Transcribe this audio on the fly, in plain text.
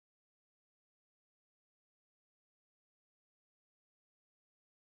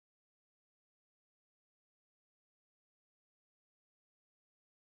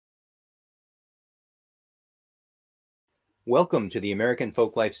Welcome to the American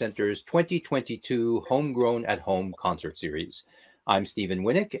Folklife Center's 2022 Homegrown at Home concert series. I'm Stephen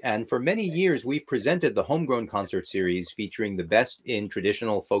Winnick, and for many years we've presented the Homegrown concert series featuring the best in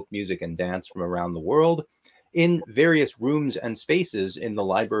traditional folk music and dance from around the world in various rooms and spaces in the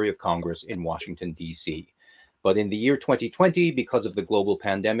Library of Congress in Washington, D.C. But in the year 2020, because of the global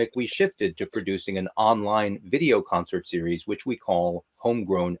pandemic, we shifted to producing an online video concert series, which we call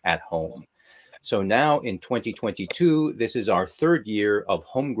Homegrown at Home. So now in 2022, this is our third year of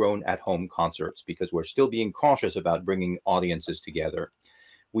homegrown at home concerts because we're still being cautious about bringing audiences together.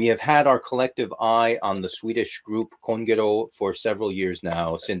 We have had our collective eye on the Swedish group Kongero for several years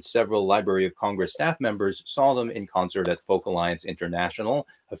now, since several Library of Congress staff members saw them in concert at Folk Alliance International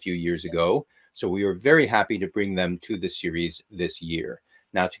a few years ago. So we are very happy to bring them to the series this year.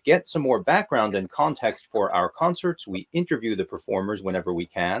 Now, to get some more background and context for our concerts, we interview the performers whenever we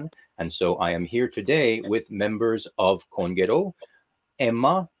can. And so I am here today with members of Kongero,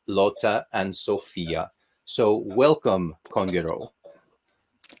 Emma, Lotta, and Sofia. So welcome, Kongero.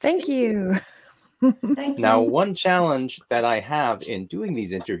 Thank you. Thank you. Now, one challenge that I have in doing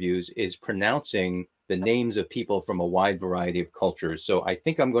these interviews is pronouncing the names of people from a wide variety of cultures. So I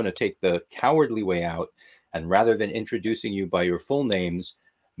think I'm going to take the cowardly way out. And rather than introducing you by your full names,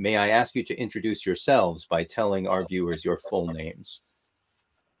 may I ask you to introduce yourselves by telling our viewers your full names?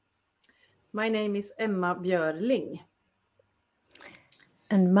 My name is Emma Björling.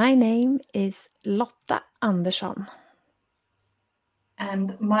 And my name is Lotta Andersson.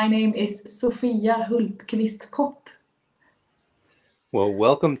 And my name is Sofia Hultqvist Kott. Well,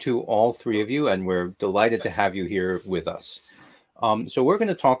 welcome to all three of you, and we're delighted to have you here with us. So we're going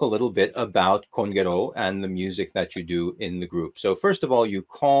to talk a little bit about Kongero and the music that you do in the group. So first of all, you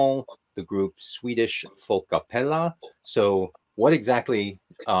call the group Swedish folkcappella. So what exactly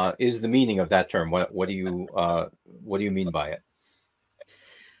is the meaning of that term? What do you mean by it?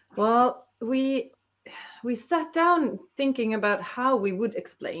 Well, we sat down thinking about how we would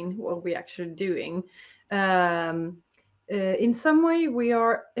explain what we're actually doing. In some way, we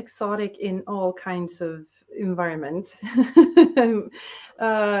are exotic in all kinds of environment.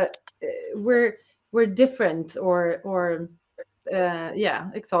 We're different or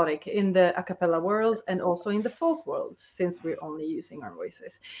exotic in the a cappella world and also in the folk world, since we're only using our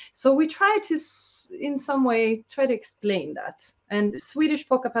voices. So we try to, in some way, try to explain that. And Swedish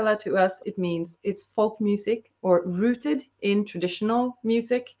folk cappella to us, it means it's folk music or rooted in traditional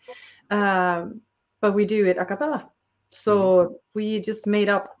music, but we do it a cappella. So we just made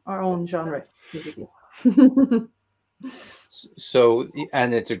up our own genre, basically. So,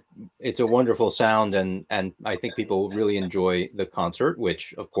 and it's a wonderful sound, and I think people really enjoy the concert,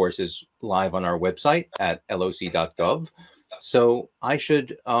 which of course is live on our website at loc.gov. So I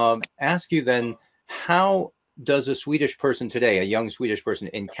should ask you then, how does a Swedish person today, a young Swedish person,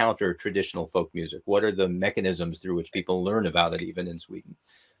 encounter traditional folk music? What are the mechanisms through which people learn about it, even in Sweden?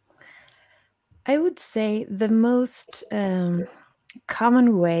 I would say the most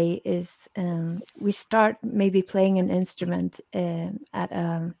common way is we start maybe playing an instrument at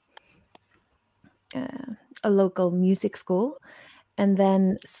a local music school, and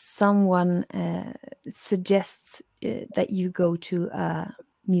then someone suggests that you go to a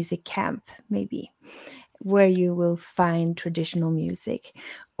music camp, maybe, where you will find traditional music.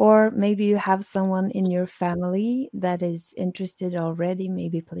 Or maybe you have someone in your family that is interested already,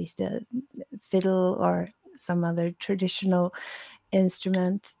 maybe plays the fiddle or some other traditional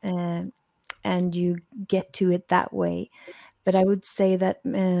instrument, and you get to it that way. But I would say that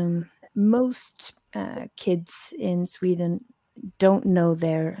most kids in Sweden don't know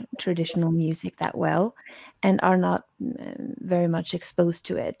their traditional music that well and are not very much exposed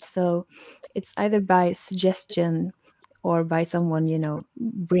to it. So it's either by suggestion or by someone,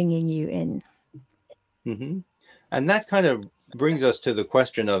 bringing you in. Mm-hmm. And that kind of brings us to the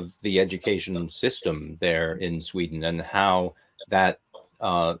question of the education system there in Sweden and how that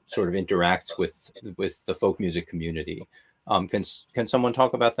sort of interacts with the folk music community. Can someone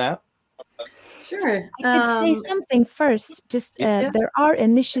talk about that? Sure. I could say something first. Just there are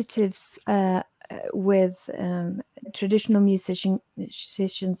initiatives with traditional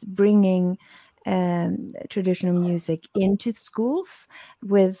musicians bringing traditional music into schools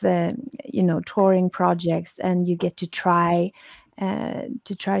with touring projects, and you get to try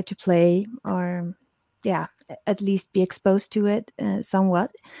to play, or at least be exposed to it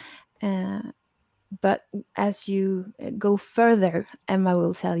somewhat. But as you go further, Emma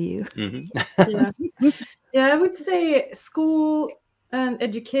will tell you. Mm-hmm. Yeah, I would say school and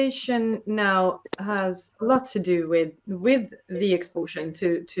education now has a lot to do with the exposure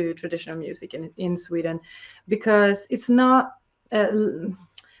to traditional music in Sweden, because it's not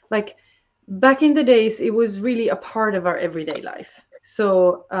like back in the days, it was really a part of our everyday life.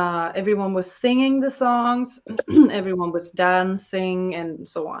 So everyone was singing the songs, everyone was dancing, and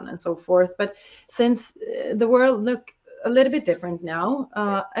so on and so forth. But since the world look a little bit different now,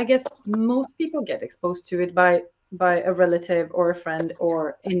 I guess most people get exposed to it by a relative or a friend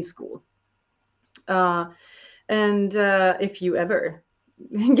or in school. And if you ever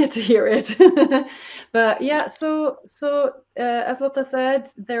get to hear it. But yeah, so as Lotta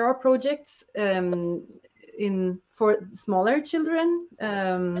said, there are projects for smaller children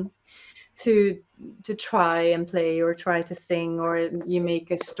to try and play or try to sing, or you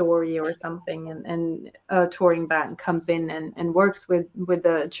make a story or something, and a touring band comes in and works with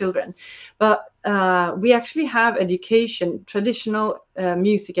the children. But we actually have traditional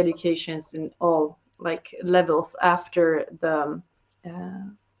music educations in all like levels after the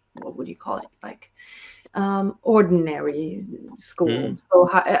what would you call it, like ordinary school. So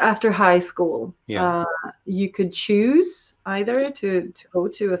after high school, you could choose either to go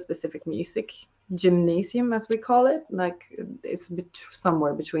to a specific music gymnasium, as we call it, like it's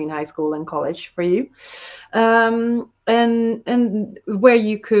somewhere between high school and college for you, and where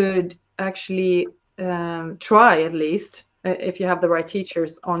you could actually try, at least if you have the right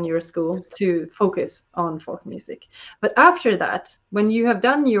teachers on your school, to focus on folk music. But after that, when you have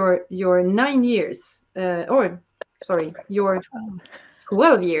done your 9 years, your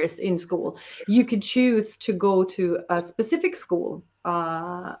 12 years in school, you could choose to go to a specific school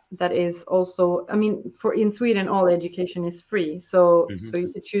that is also, I mean, in Sweden, all education is free. So you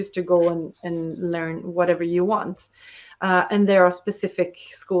could choose to go and learn whatever you want. And there are specific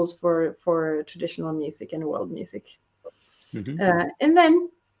schools for traditional music and world music. And then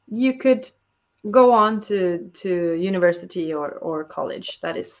you could go on to university or college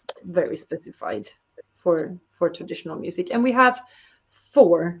that is very specified for traditional music. And we have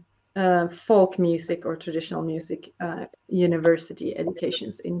 4 folk music or traditional music university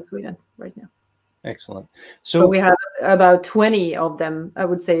educations in Sweden right now. Excellent. So we have about 20 of them, I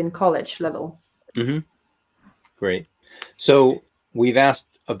would say, in college level. Great. So we've asked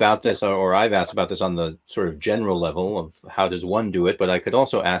about this, or I've asked about this on the sort of general level of how does one do it, but I could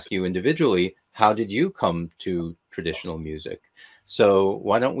also ask you individually, how did you come to traditional music? So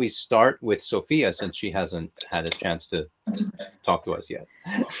why don't we start with Sofia, since she hasn't had a chance to talk to us yet?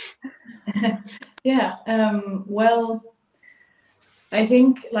 Yeah, well, I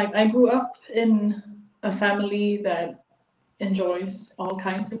think like I grew up in a family that enjoys all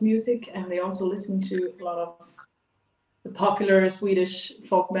kinds of music, and they also listen to a lot of the popular Swedish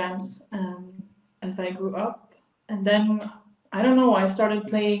folk bands as I grew up. And then, I don't know, I started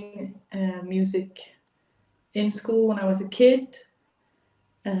playing music in school when I was a kid,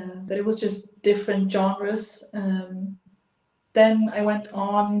 but it was just different genres. Then I went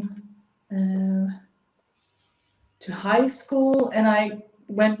on to high school, and I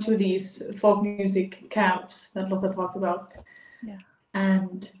went to these folk music camps that Lotta talked about. Yeah.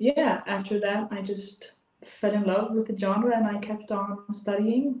 And yeah, after that, I just fell in love with the genre, and I kept on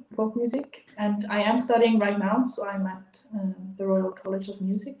studying folk music. And I am studying right now, so I'm at the Royal College of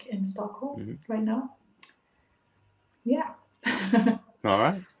Music in Stockholm right now. Yeah. All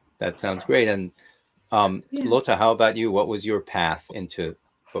right, that sounds great. And Lotta, how about you? What was your path into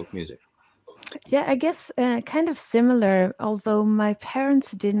folk music? Yeah, I guess kind of similar, although my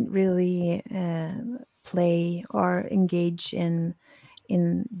parents didn't really play or engage in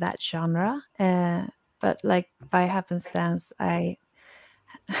that genre. But like by happenstance, I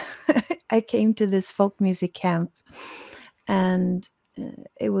I came to this folk music camp, and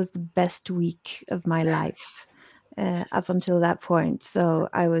it was the best week of my life up until that point. So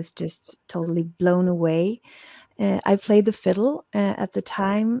I was just totally blown away. I played the fiddle at the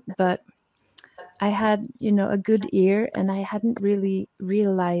time, but I had, a good ear, and I hadn't really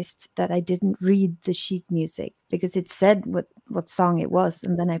realized that I didn't read the sheet music because it said what song it was,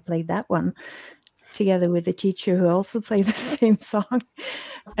 and then I played that one together with a teacher who also played the same song,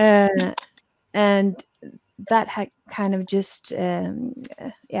 and that had kind of just,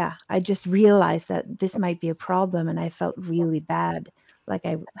 I just realized that this might be a problem, and I felt really bad, like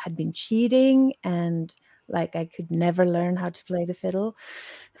I had been cheating, and like I could never learn how to play the fiddle.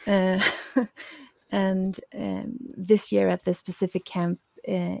 And this year at the specific camp,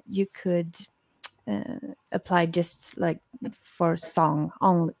 you could apply just like for song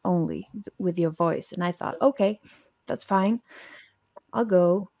only with your voice. And I thought, okay, that's fine. I'll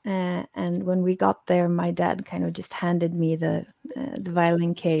go. And when we got there, my dad kind of just handed me the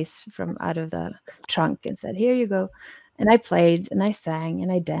violin case from out of the trunk and said, "Here you go." And I played and I sang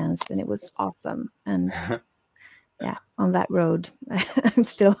and I danced and it was awesome. And yeah, on that road, I'm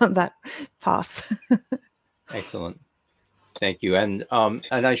still on that path. Excellent. Thank you. And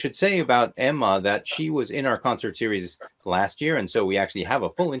I should say about Emma that she was in our concert series last year. And so we actually have a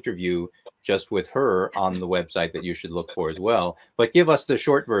full interview just with her on the website that you should look for as well. But give us the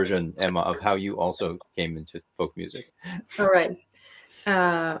short version, Emma, of how you also came into folk music. All right.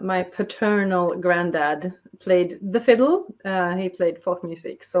 My paternal granddad played the fiddle. He played folk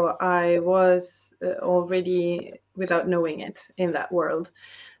music. So I was already, without knowing it, in that world.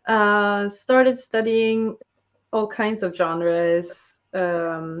 Started studying all kinds of genres,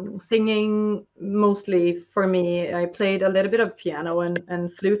 singing mostly for me. I played a little bit of piano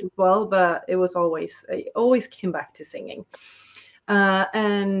and flute as well, but I always came back to singing,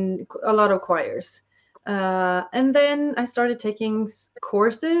 and a lot of choirs. And then I started taking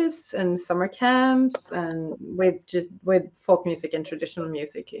courses and summer camps, and with folk music and traditional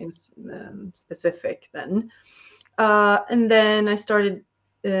music in specific. Then, and then I started.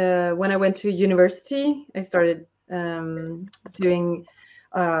 When I went to university, I started doing.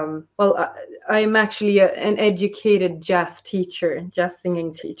 I'm actually an educated jazz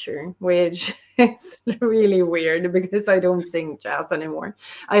singing teacher, which is really weird because I don't sing jazz anymore.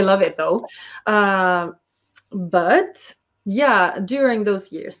 I love it though. But yeah, during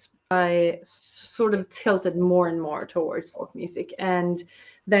those years, I sort of tilted more and more towards folk music. And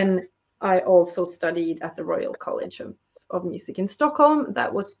then I also studied at the Royal College of Music in Stockholm.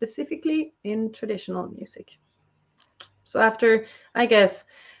 That was specifically in traditional music. So after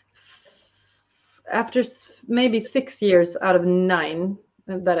maybe 6 years out of 9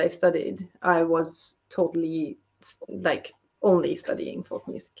 that I studied, I was totally like only studying folk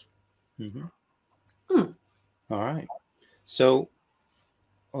music. Mm-hmm. All right. So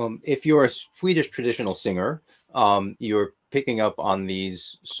if you're a Swedish traditional singer, you're picking up on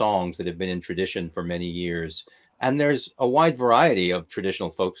these songs that have been in tradition for many years. And there's a wide variety of traditional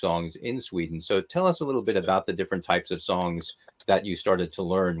folk songs in Sweden. So tell us a little bit about the different types of songs that you started to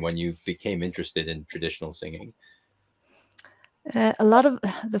learn when you became interested in traditional singing. A lot of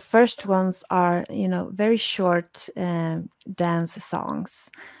the first ones are, very short dance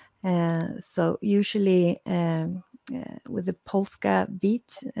songs. So usually with the polska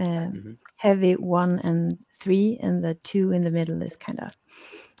beat, heavy 1 and 3, and the 2 in the middle is kind of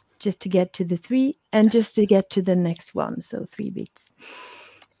just to get to the 3 and just to get to the next one. So 3 beats.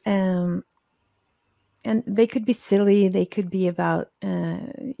 And they could be silly. They could be about,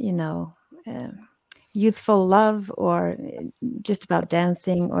 youthful love, or just about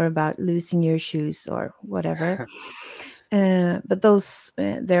dancing, or about losing your shoes, or whatever. But those,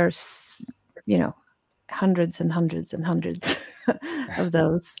 there's, hundreds and hundreds and hundreds of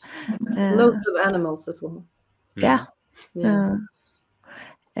those. Loads of animals as well. Yeah.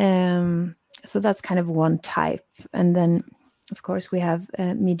 So that's kind of one type. And then, of course, we have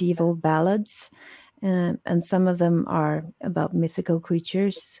medieval ballads. And some of them are about mythical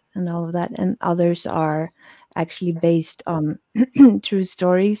creatures and all of that. And others are actually based on true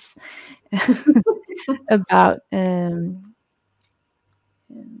stories about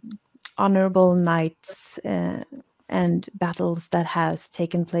honorable knights and battles that has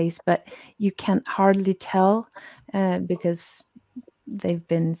taken place. But you can hardly tell because they've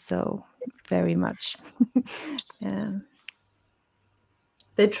been so very much...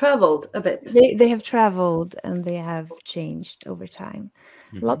 They traveled a bit. They have traveled and they have changed over time.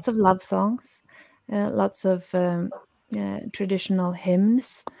 Mm-hmm. Lots of love songs, lots of traditional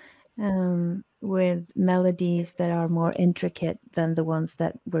hymns with melodies that are more intricate than the ones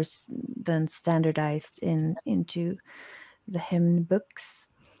that were then standardized into the hymn books.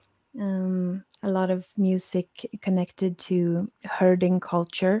 A lot of music connected to herding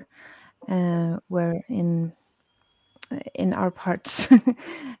culture, where in our parts,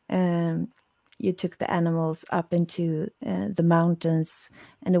 you took the animals up into the mountains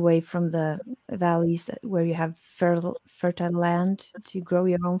and away from the valleys where you have fertile land to grow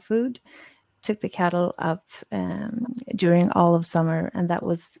your own food. Took the cattle up during all of summer, and that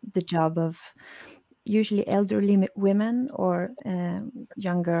was the job of usually elderly women or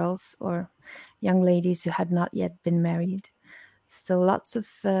young girls or young ladies who had not yet been married. So lots of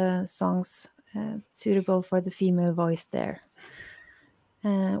songs suitable for the female voice there.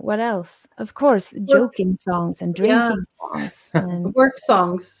 What else? Of course, joking songs and drinking songs. And work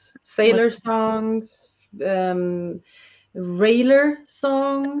songs, sailor songs, railer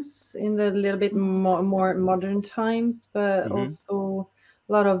songs in the little bit more modern times, but Mhm. also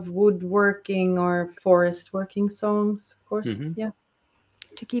a lot of woodworking or forest working songs, of course. Mhm. Yeah.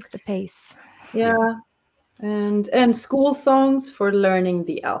 To keep the pace. Yeah. And school songs for learning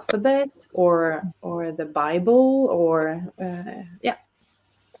the alphabet or the Bible or yeah.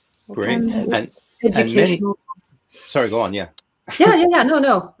 Great. And And many. Educational. Sorry, go on. Yeah. Yeah.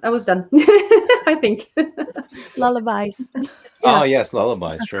 No, I was done. I think. lullabies, Oh Yeah. yes,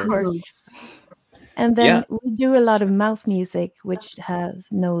 lullabies. of Sure. course. And Yeah. then we do a lot of mouth music, which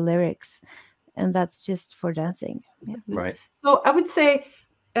has no lyrics, and that's just for dancing. Yeah. Right. So I would say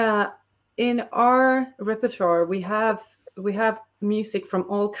in our repertoire we have music from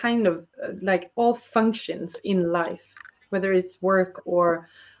all kind of like all functions in life, whether it's work or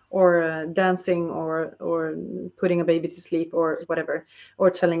dancing or putting a baby to sleep or whatever, or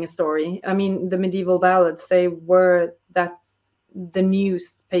telling a story. I mean, the medieval ballads, they were that the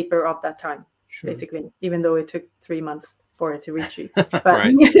newspaper of that time, Sure. basically, even though it took 3 months for it to reach you. But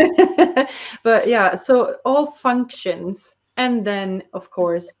Right. but yeah, so all functions, and then of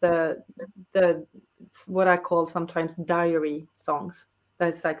course the what I call sometimes diary songs.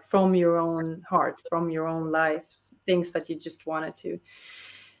 That's like from your own heart, from your own lives, things that you just wanted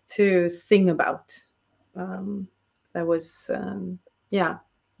to sing about. That was yeah,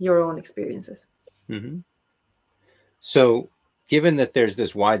 your own experiences. Mhm. So, given that there's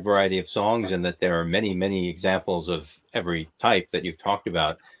this wide variety of songs and that there are many, many examples of every type that you've talked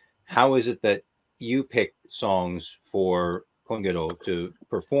about, how is it that you pick songs for Kongero to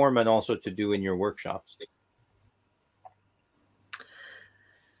perform and also to do in your workshops?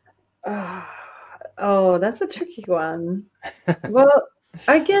 Oh, that's a tricky one. Well,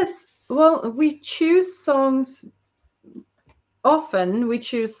 I guess, well, we choose songs, often we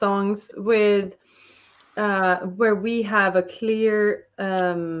choose songs with where we have a clear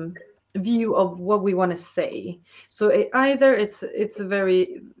view of what we want to say. So either it's a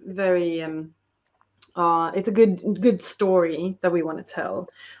very it's a good story that we want to tell,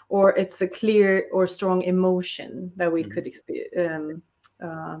 or it's a clear or strong emotion that we could experience.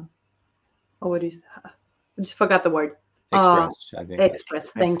 Oh, what do you say? I just forgot the word. Express, I think. Express.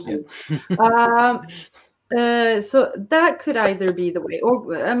 Thank Yeah. you. So that could either be the way,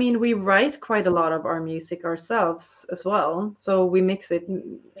 or I mean, we write quite a lot of our music ourselves as well. So we mix it.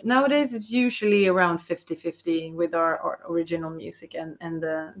 Nowadays, it's usually around 50-50 with our original music and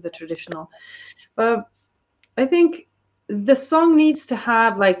the traditional. But I think the song needs to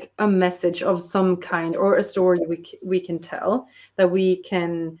have like a message of some kind or a story we can tell, that uh, we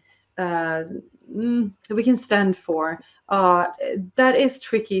can stand for. That is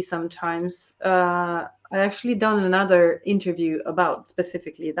tricky sometimes. I actually done another interview about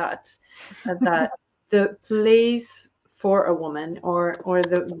specifically that the place for a woman or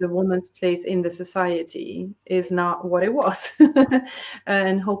the woman's place in the society is not what it was.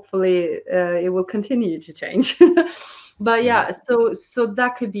 And hopefully it will continue to change. But yeah, so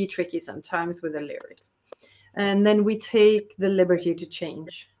that could be tricky sometimes with the lyrics, and then we take the liberty to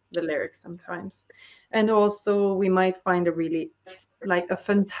change the lyrics sometimes. And also we might find a really like a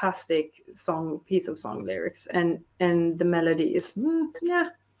fantastic piece of song lyrics, and the melody is yeah,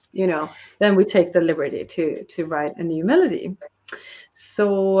 then we take the liberty to write a new melody.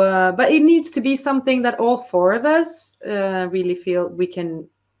 So but it needs to be something that all four of us really feel we can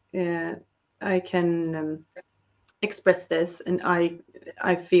I can express this, and I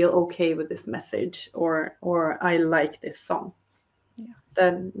feel okay with this message, or I like this song. Yeah.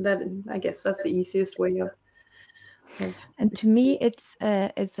 That I guess that's the easiest way of And to me, it's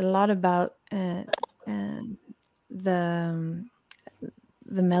a lot about the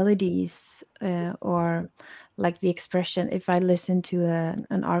melodies, or like the expression. If I listen to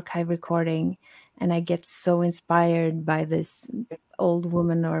an archive recording and I get so inspired by this old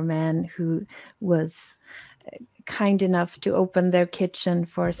woman or man who was kind enough to open their kitchen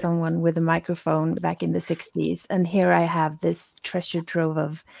for someone with a microphone back in the 60s, and here I have this treasure trove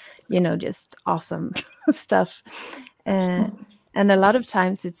of just awesome stuff, and a lot of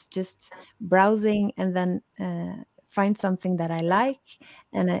times it's just browsing and then find something that I like,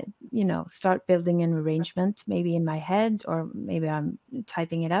 and I start building an arrangement, maybe in my head, or maybe I'm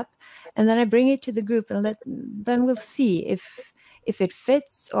typing it up, and then I bring it to the group, and then we'll see if it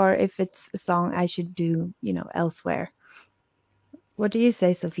fits, or if it's a song I should do, elsewhere. What do you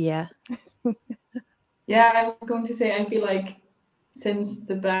say, Sofia? Yeah, I was going to say, I feel like since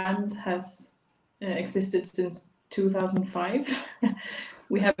the band has existed since 2005,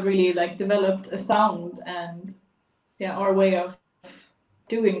 we have really like developed a sound and our way of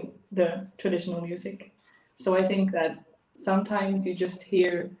doing the traditional music. So I think that sometimes you just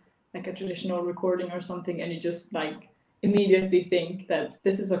hear like a traditional recording or something, and you just like immediately think that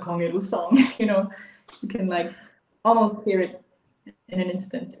this is a Kongero song. You know, you can like almost hear it in an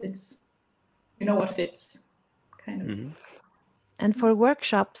instant. It's, you know, what fits, kind of. Mm-hmm. And for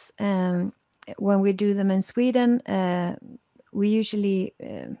workshops, when we do them in Sweden, we usually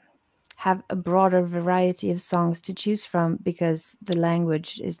have a broader variety of songs to choose from because the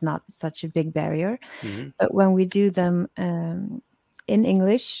language is not such a big barrier. Mm-hmm. But when we do them in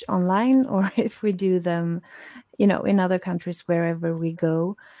English online, or if we do them, you know, in other countries, wherever we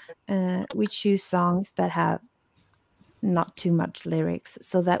go, we choose songs that have not too much lyrics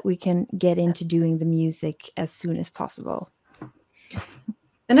so that we can get into doing the music as soon as possible.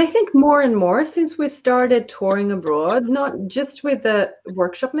 And I think more and more since we started touring abroad, not just with the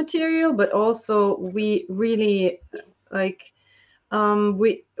workshop material, but also we really like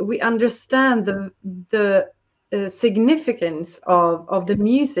we understand the significance of the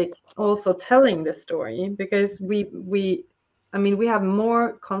music also telling the story, because we have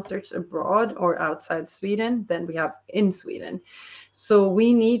more concerts abroad or outside Sweden than we have in Sweden. So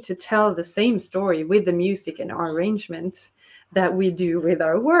we need to tell the same story with the music and our arrangements that we do with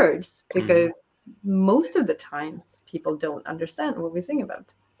our words, because most of the times people don't understand what we sing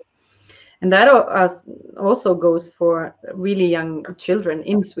about. And that also goes for really young children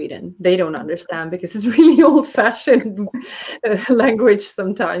in Sweden. They don't understand because it's really old-fashioned language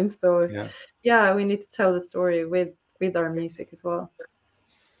sometimes. So yeah, we need to tell the story with our music as well.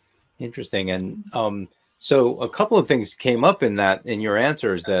 Interesting. And so a couple of things came up in your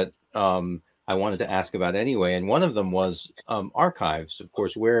answers that I wanted to ask about anyway. And one of them was archives. Of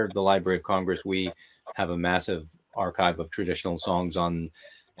course, we're the Library of Congress. We have a massive archive of traditional songs on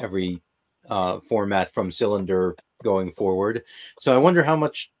every format from cylinder going forward. So I wonder how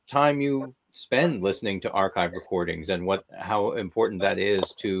much time you spend listening to archive recordings and how important that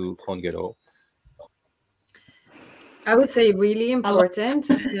is to Kongero. I would say really important.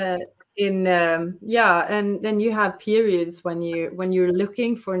 And then you have periods when you're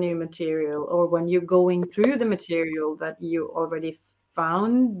looking for new material, or when you're going through the material that you already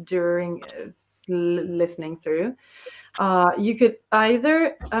found during listening through. You could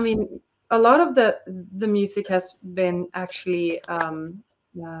either, a lot of the music has been actually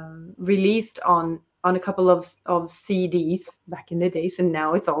released on a couple of CDs back in the days, and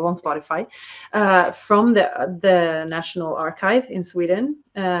now it's all on Spotify, from the National Archive in Sweden.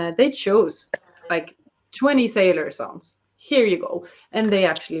 They chose like 20 sailor songs. Here you go. And they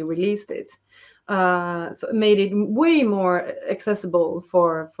actually released it. So it made it way more accessible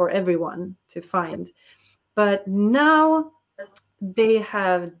for everyone to find. But now they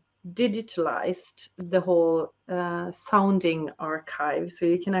have digitalized the whole sounding archive, so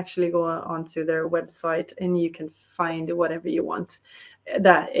you can actually go onto their website and you can find whatever you want.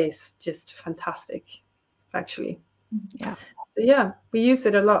 That is just fantastic, actually. Yeah. So yeah, we use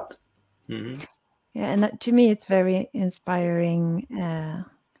it a lot. Mm-hmm. Yeah, and to me it's very inspiring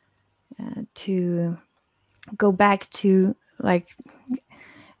to go back to like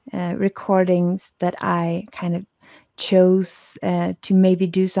recordings that I kind of chose to maybe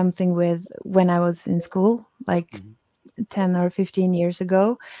do something with when I was in school, like 10 or 15 years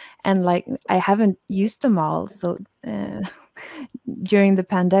ago, and like I haven't used them all. So during the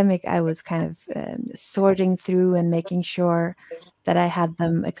pandemic I was kind of sorting through and making sure that I had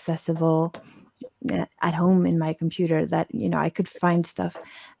them accessible at home in my computer, that, you know, I could find stuff.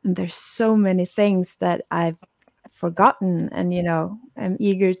 And there's so many things that I've forgotten, and, you know, I'm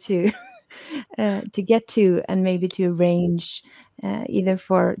eager to get to, and maybe to arrange either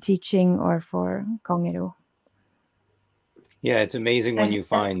for teaching or for Kongero. Yeah, it's amazing when you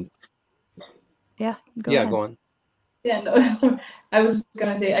find. Yeah, go ahead. Go on. Yeah, no, sorry. I was just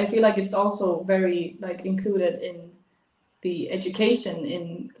gonna say, I feel like it's also very like included in the education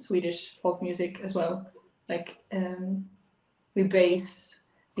in Swedish folk music as well. Like we base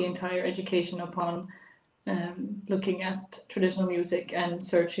the entire education upon looking at traditional music and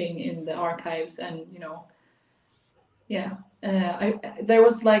searching in the archives, and, you know, there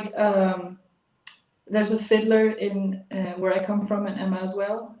was like there's a fiddler in where I come from in Emma as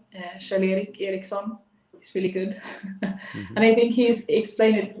well, Kjell-Erik Eriksson. He's really good. And I think he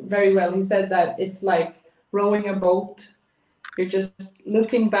explained it very well. He said that it's like rowing a boat. You're just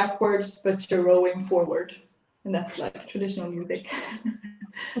looking backwards, but you're rowing forward, and that's like traditional music.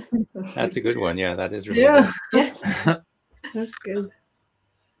 That's a good one. Yeah, that is really good. Yeah. That's good.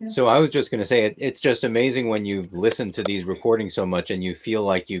 So I was just going to say, it's just amazing when you've listened to these recordings so much and you feel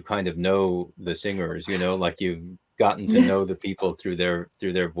like you kind of know the singers, you know, like you've gotten to know the people through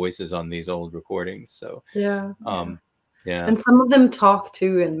their voices on these old recordings. So Yeah. And some of them talk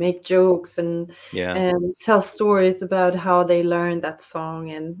too and make jokes and tell stories about how they learned that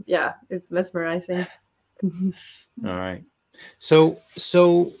song. And yeah, it's mesmerizing. All right. So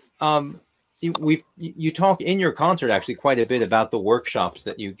you talk in your concert actually quite a bit about the workshops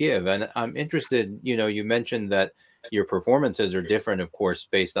that you give, and I'm interested, you mentioned that your performances are different, of course,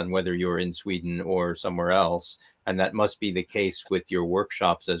 based on whether you're in Sweden or somewhere else, and that must be the case with your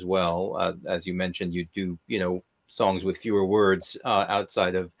workshops as well. As you mentioned, you do, songs with fewer words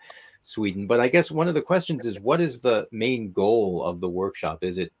outside of Sweden. But I guess one of the questions is, what is the main goal of the workshop?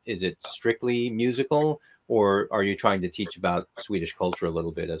 Is it strictly musical, or are you trying to teach about Swedish culture a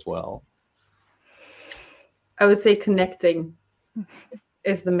little bit as well? I would say connecting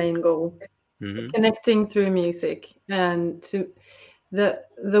is the main goal. Connecting through music and to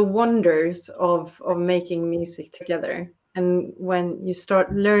the wonders of making music together. And when you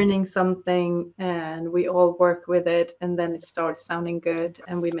start learning something and we all work with it, and then it starts sounding good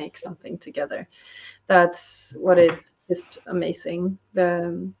and we make something together, that's what is just amazing.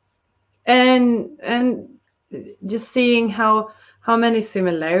 And just seeing how many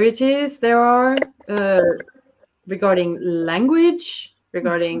similarities there are regarding language,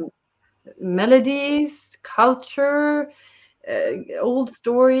 regarding melodies, culture, old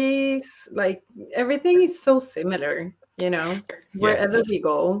stories, like everything is so similar, wherever we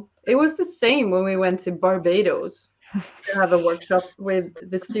go. It was the same when we went to Barbados to have a workshop with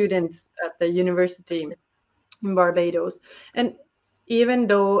the students at the university in Barbados. And even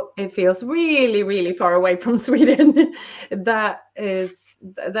though it feels really, really far away from Sweden, that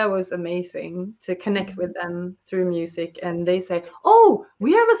was amazing to connect with them through music. And they say, "Oh,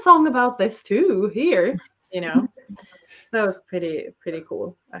 we have a song about this too here," That was pretty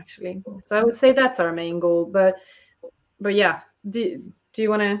cool, actually. So I would say that's our main goal. But yeah, do you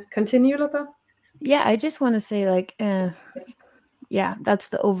want to continue, Lotta? Yeah, I just want to say, like, yeah, that's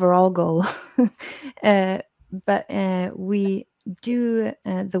the overall goal. But we do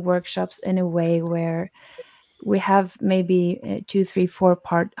the workshops in a way where we have maybe 2, 3, 4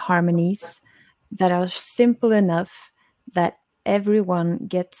 part harmonies that are simple enough that everyone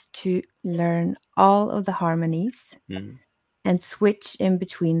gets to learn all of the harmonies and switch in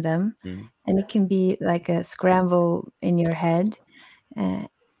between them. And it can be like a scramble in your head. And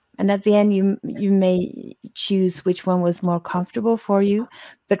at the end, you may choose which one was more comfortable for you.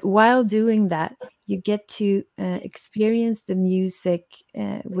 But while doing that, you get to experience the music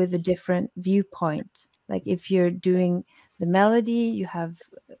with a different viewpoint. Like if you're doing the melody, you have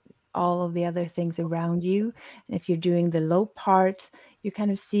all of the other things around you. And if you're doing the low part, you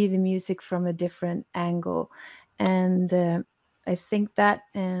kind of see the music from a different angle. And I think that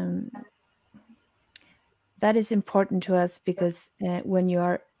that is important to us, because when you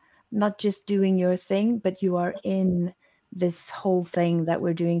are not just doing your thing, but you are in this whole thing that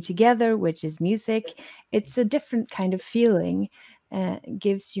we're doing together, which is music, it's a different kind of feeling. It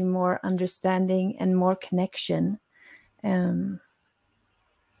gives you more understanding and more connection. That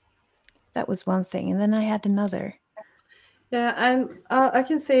was one thing. And then I had another. Yeah, and I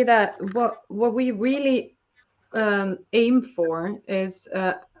can say that what we really aim for is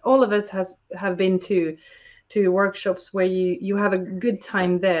all of us have been to workshops where you have a good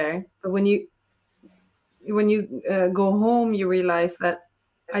time there, but when you go home, you realize that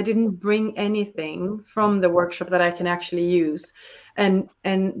I didn't bring anything from the workshop that I can actually use, and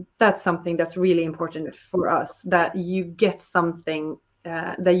that's something that's really important for us, that you get something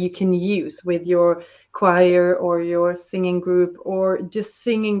that you can use with your choir or your singing group, or just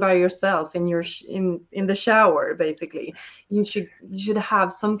singing by yourself in your in the shower. Basically, you should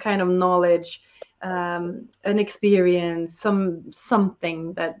have some kind of knowledge, an experience,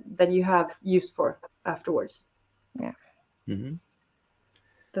 something that you have use for afterwards. Yeah.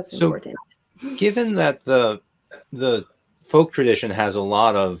 That's important. Given that the folk tradition has a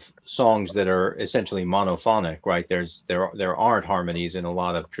lot of songs that are essentially monophonic, right? There aren't harmonies in a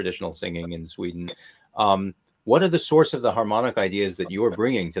lot of traditional singing in Sweden. What are the source of the harmonic ideas that you're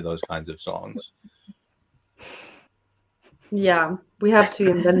bringing to those kinds of songs? Yeah, we have to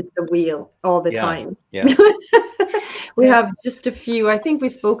invent the wheel all the time. Yeah. We have just a few. I think we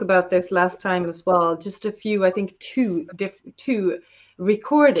spoke about this last time as well. Just a few. I think two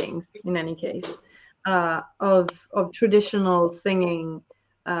recordings, in any case, of traditional singing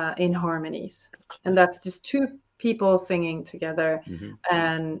in harmonies, and that's just two people singing together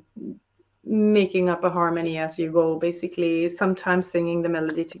and making up a harmony as you go, basically, sometimes singing the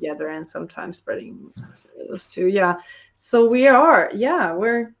melody together and sometimes spreading those two. Yeah, so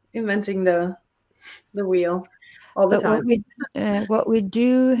we're inventing the wheel all the time. What we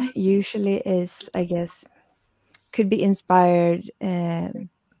do usually is, I guess, could be inspired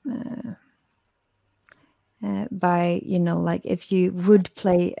by, you know, like if you would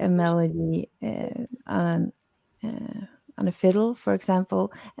play a melody on a fiddle, for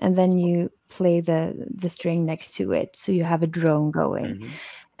example, and then you play the string next to it, so you have a drone going.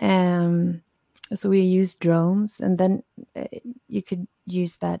 So we use drones, and then you could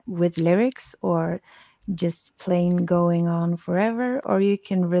use that with lyrics or just plain going on forever, or you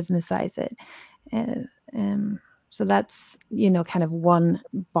can rhythmicize it. So that's, you know, kind of one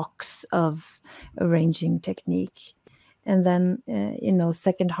box of arranging technique. And then, you know,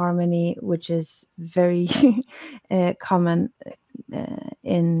 second harmony, which is very common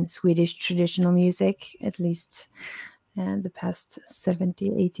in Swedish traditional music, at least the past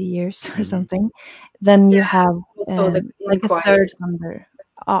 70, 80 years or something. Then you have like a third number,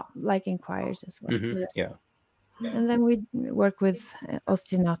 like in choirs as well. Yeah. And then we work with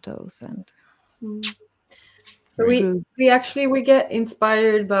ostinatos and... So we get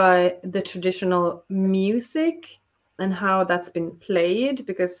inspired by the traditional music and how that's been played,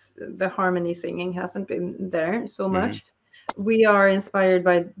 because the harmony singing hasn't been there so much. We are inspired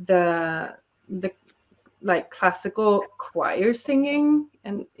by the like classical choir singing,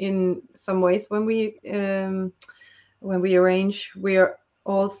 and in some ways when we arrange, we are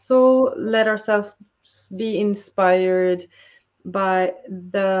also let ourselves be inspired by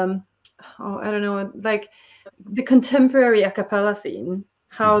the I don't know, like the contemporary a cappella scene,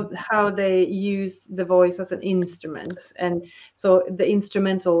 how they use the voice as an instrument, and so the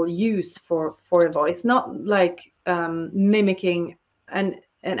instrumental use for a voice, not like mimicking an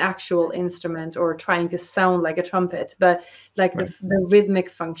actual instrument or trying to sound like a trumpet, but like the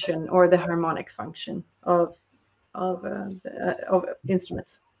rhythmic function or the harmonic function of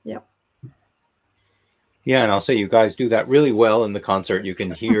instruments. Yeah, and I'll say you guys do that really well in the concert. You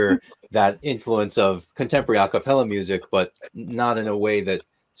can hear that influence of contemporary a cappella music, but not in a way that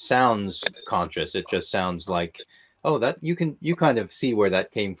sounds conscious. It just sounds like, oh, that you kind of see where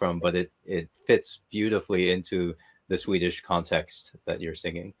that came from, but it fits beautifully into the Swedish context that you're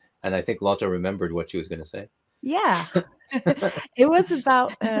singing. And I think Lotta remembered what she was going to say. Yeah. It was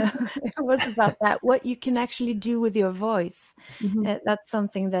about that, what you can actually do with your voice. That's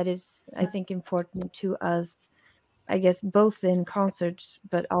something that is, I think, important to us, I guess, both in concerts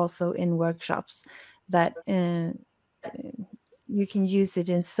but also in workshops, that you can use it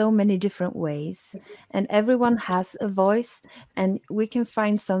in so many different ways, and everyone has a voice, and we can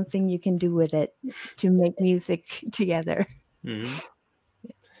find something you can do with it to make music together. No,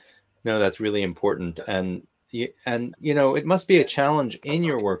 that's really important. And you know, it must be a challenge in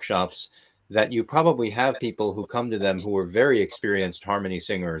your workshops that you probably have people who come to them who are very experienced harmony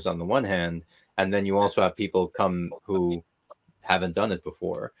singers on the one hand, and then you also have people come who haven't done it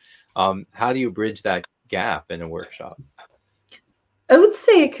before. How do you bridge that gap in a workshop? I would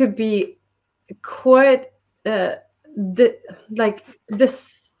say it could be quite the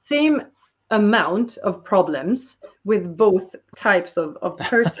same amount of problems with both types of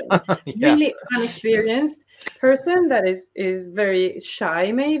person. Really unexperienced person that is very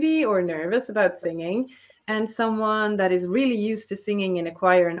shy maybe, or nervous about singing, and someone that is really used to singing in a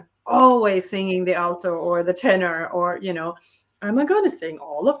choir and always singing the alto or the tenor, or, you know, am I going to sing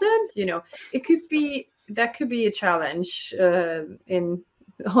all of them? You know, that could be a challenge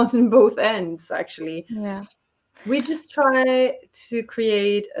on both ends, actually. Yeah. We just try to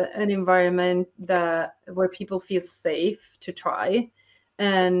create an environment where people feel safe to try,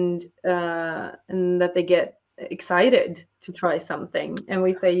 and that they get excited to try something. And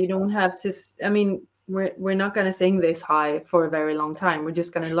we say, you don't have to, I mean, we're not going to sing this high for a very long time. We're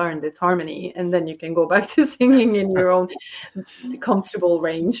just going to learn this harmony, and then you can go back to singing in your own comfortable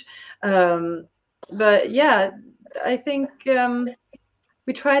range. But yeah, I think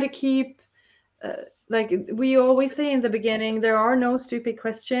we try to keep like we always say in the beginning, there are no stupid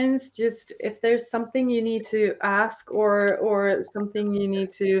questions. Just if there's something you need to ask, or something you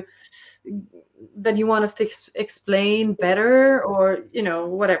need to, that you want us to explain better, or, you know,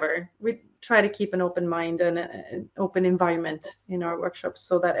 whatever, we try to keep an open mind and an open environment in our workshops,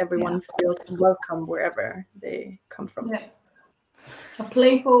 so that everyone feels welcome wherever they come from. Yeah. A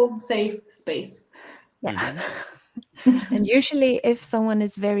playful, safe space. Yeah. And usually if someone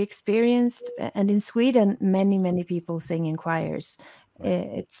is very experienced, and in Sweden many people sing in choirs,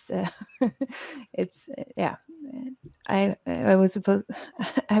 it's I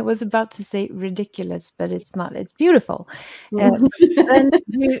was about to say ridiculous, but it's not, it's beautiful. Then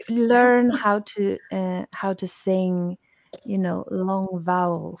you learn how to sing, you know, long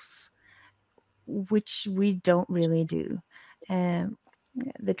vowels, which we don't really do.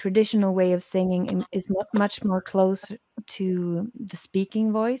 the traditional way of singing is much more close to the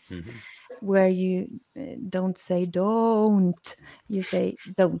speaking voice, where you don't say don't, you say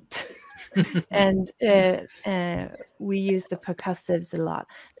don't. And we use the percussives a lot.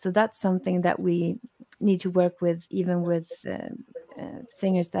 So that's something that we need to work with, even with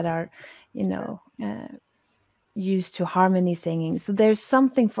singers that are, you know, used to harmony singing. So there's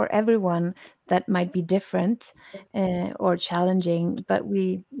something for everyone that might be different or challenging, but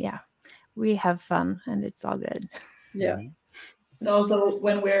we have fun and it's all good. Yeah. And also,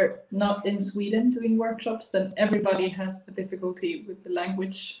 when we're not in Sweden doing workshops, then everybody has a difficulty with the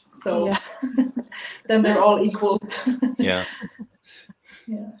language. So Yeah. then they're all equals. Yeah.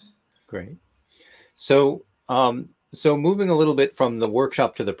 Yeah. Great. So, so moving a little bit from the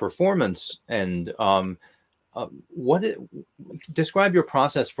workshop to the performance, and describe your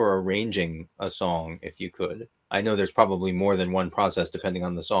process for arranging a song, if you could. I know there's probably more than one process depending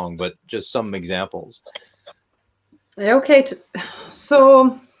on the song, but just some examples. Okay,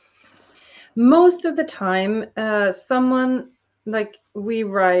 so most of the time, someone, like I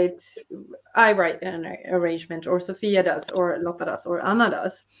write an arrangement, or Sofia does, or Lotta does, or Anna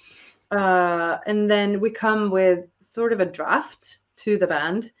does, and then we come with sort of a draft to the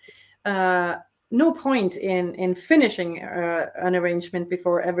band. No point in finishing an arrangement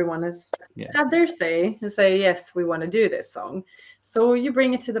before everyone has had their say and say, yes, we want to do this song. So you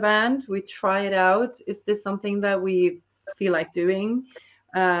bring it to the band, we try it out. Is this something that we feel like doing?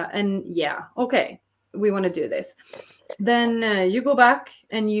 And yeah, okay, we want to do this. Then you go back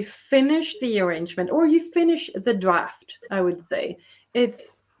and you finish the arrangement, or you finish the draft, I would say. It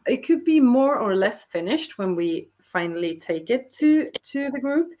could be more or less finished when we finally take it to the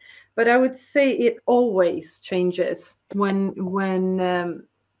group. But I would say it always changes when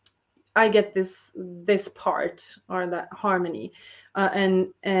I get this part, or that harmony,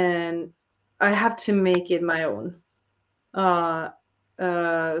 and I have to make it my own. So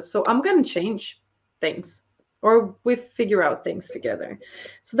I'm gonna change things, or we figure out things together.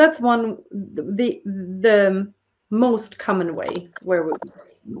 So that's the most common way where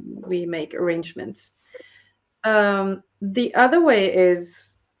we make arrangements. The other way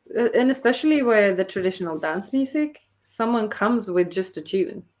is, and especially with the traditional dance music, someone comes with just a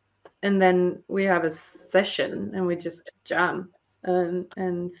tune, and then we have a session and we just jam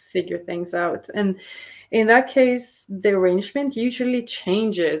and figure things out. And in that case, the arrangement usually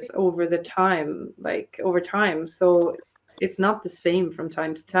changes over time. So it's not the same from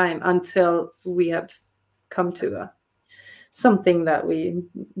time to time until we have come to something that we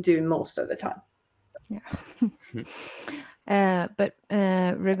do most of the time. Yeah. But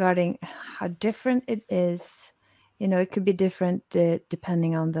regarding how different it is, it could be different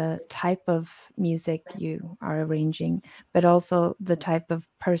depending on the type of music you are arranging, but also the type of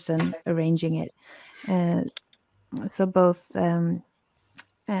person arranging it. So both,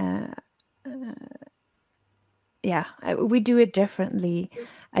 we do it differently.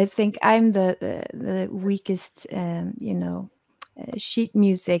 I think I'm the weakest, sheet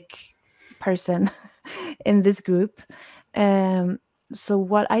music person in this group. So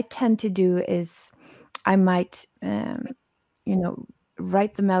what I tend to do is I might,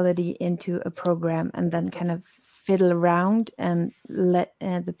 write the melody into a program and then kind of fiddle around and let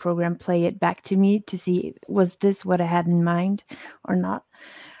the program play it back to me to see, was this what I had in mind or not?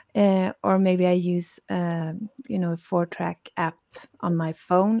 Or maybe I use, a 4-track app on my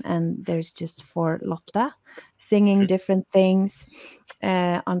phone, and there's just 4 Lotta singing different things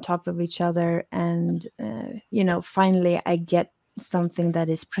on top of each other. And, finally I get something that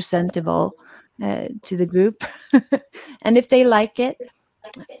is presentable to the group. And if they like it,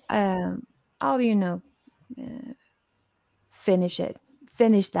 I'll, finish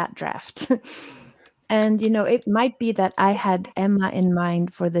that draft. And, it might be that I had Emma in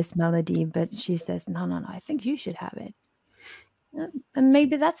mind for this melody, but she says, no, I think you should have it. And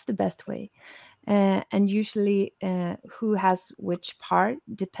maybe that's the best way. And usually who has which part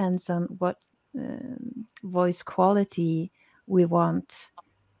depends on what voice quality we want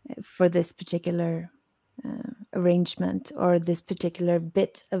for this particular arrangement, or this particular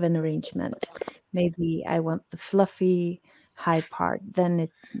bit of an arrangement. Maybe I want the fluffy high part, then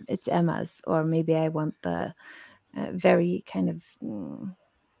it's Emma's. Or maybe I want the very kind of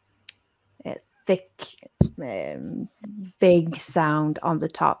thick, big sound on the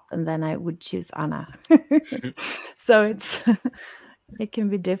top, and then I would choose Anna. So it can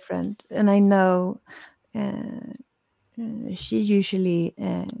be different. And I know she usually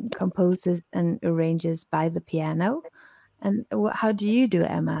composes and arranges by the piano. And how do you do,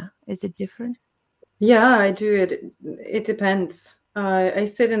 Emma? Is it different? Yeah, I do it. It depends. I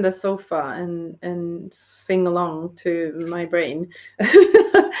sit in the sofa and sing along to my brain,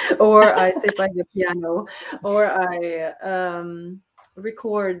 or I sit by the piano, or I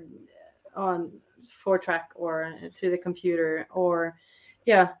record on 4-track or to the computer, or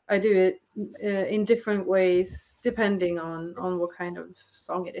yeah, I do it in different ways depending on what kind of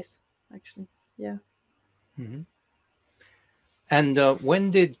song it is. Actually, yeah. Mm-hmm. And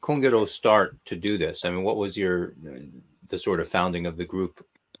when did Kongero start to do this? I mean, what was the sort of founding of the group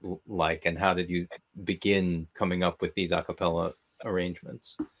like, and how did you begin coming up with these a cappella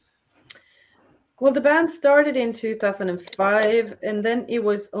arrangements? Well, the band started in 2005, and then it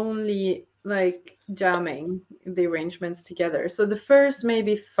was only like jamming the arrangements together. So the first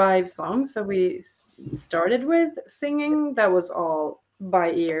maybe 5 songs that we started with singing, that was all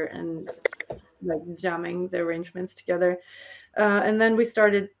by ear and like jamming the arrangements together. And then we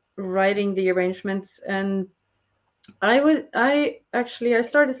started writing the arrangements, and I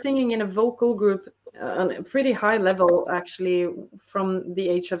started singing in a vocal group on a pretty high level, actually, from the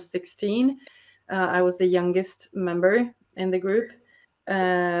age of 16. I was the youngest member in the group.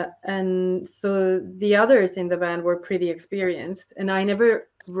 And so the others in the band were pretty experienced, and I never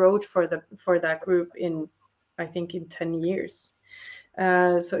wrote for that group in, I think, in 10 years.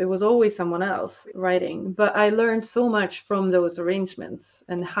 So it was always someone else writing, but I learned so much from those arrangements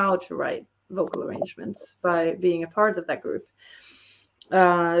and how to write vocal arrangements by being a part of that group.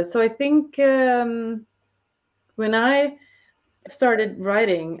 So I think when I started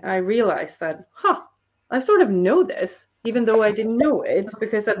writing, I realized that, I sort of know this, even though I didn't know it,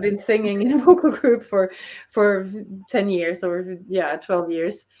 because I've been singing in a vocal group for 10 years or 12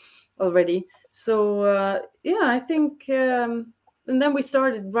 years already. So yeah, I think, and then we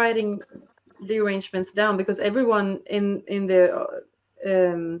started writing the arrangements down, because everyone in the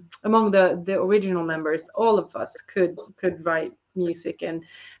among the original members, all of us could write music and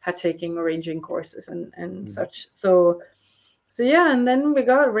had taken arranging courses and such. So yeah, and then we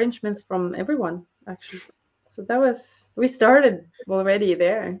got arrangements from everyone, actually. So we started already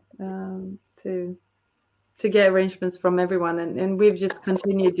there to get arrangements from everyone, and we've just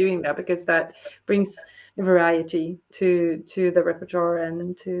continued doing that, because that brings variety to the repertoire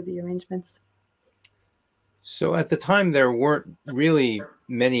and to the arrangements. So at the time, there weren't really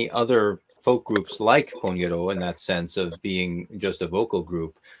many other folk groups like Kongero in that sense of being just a vocal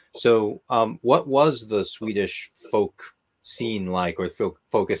group. So what was the Swedish folk scene like, or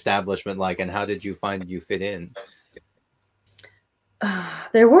folk establishment like, and how did you find you fit in?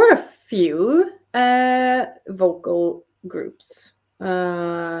 There were a few vocal groups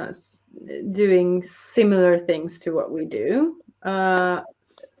doing similar things to what we do.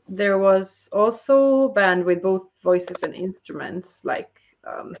 There was also a band with both voices and instruments. Like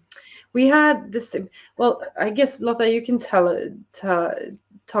we had this. Well, I guess Lotta, you can talk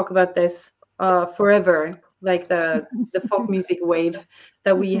about this forever. Like the folk music wave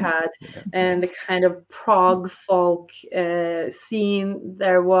that we had, and the kind of prog folk scene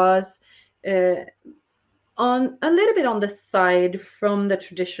there was, on a little bit on the side from the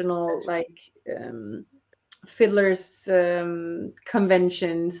traditional, like fiddlers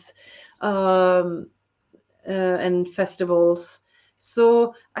conventions and festivals.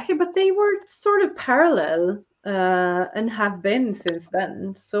 So I think, but they were sort of parallel and have been since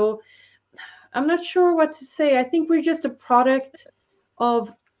then. So I'm not sure what to say. I think we're just a product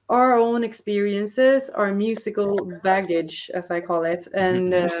of our own experiences, our musical baggage, as I call it,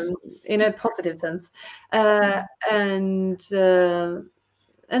 and in a positive sense, and the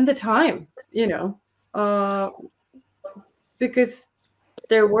time, because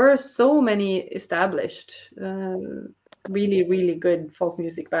there were so many established, really, really good folk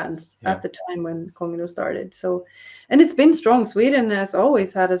music bands at the time when Kongero started. So, and it's been strong. Sweden has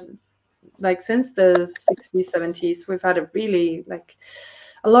always had like since the 60s, 70s, we've had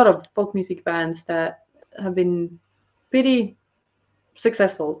a lot of folk music bands that have been pretty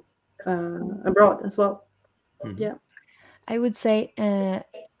successful abroad as well. Mm-hmm. Yeah. I would say I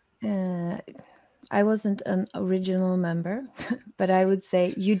wasn't an original member, but I would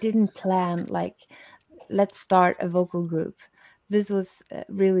say you didn't plan, like, let's start a vocal group. This was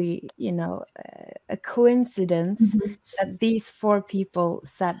really, a coincidence that these 4 people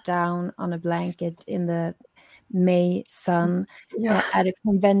sat down on a blanket in the May sun at a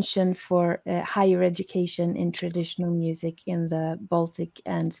convention for higher education in traditional music in the Baltic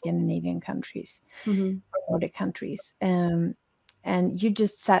and Scandinavian countries, Nordic countries. And you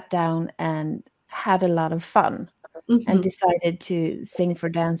just sat down and had a lot of fun and decided to sing for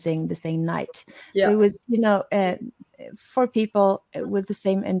dancing the same night. So it was, 4 people with the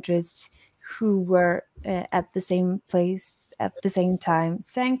same interests who were at the same place at the same time,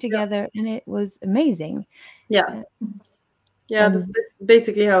 sang together, and it was amazing. Yeah. Yeah, that's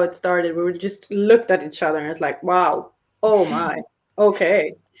basically how it started. We just looked at each other and it's like, wow, oh my,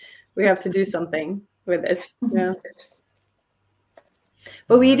 okay, we have to do something with this. Yeah.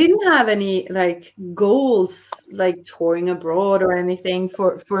 But we didn't have any like goals, like touring abroad or anything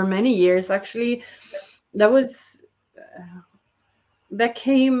for many years. Actually, that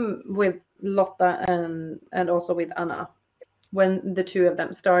came with Lotta and also with Anna. When the two of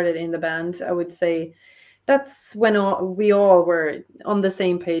them started in the band, I would say that's when we all were on the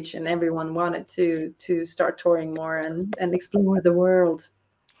same page and everyone wanted to start touring more and explore the world.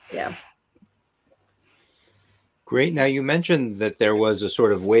 Yeah. Great. Now you mentioned that there was a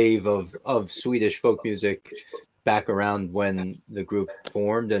sort of wave of Swedish folk music back around when the group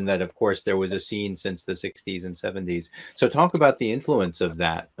formed, and that of course there was a scene since the 60s and 70s. So talk about the influence of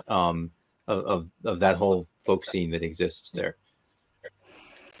that, of that whole folk scene that exists there.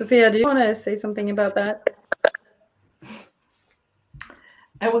 Sofia, do you want to say something about that?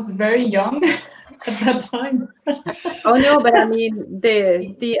 I was very young at that time. Oh no, but I mean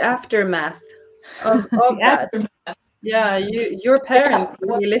the aftermath of that. Yeah, your parents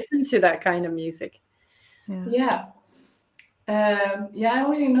really listened to that kind of music. Yeah. I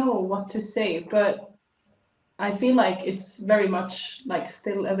don't really know what to say, but I feel like it's very much like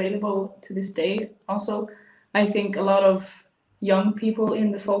still available to this day. Also, I think a lot of young people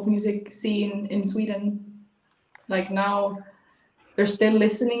in the folk music scene in Sweden, like now, they're still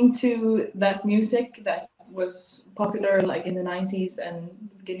listening to that music that was popular like in the 90s and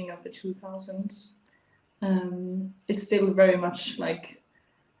beginning of the 2000s. It's still very much like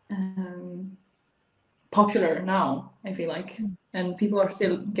popular now, I feel like, and people are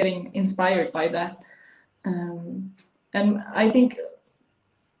still getting inspired by that. And I think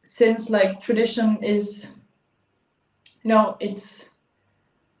since like tradition is, it's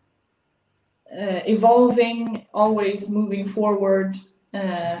evolving, always moving forward,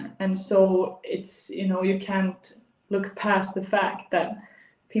 and so it's, you can't look past the fact that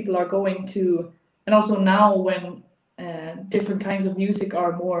people are going to, and also now when different kinds of music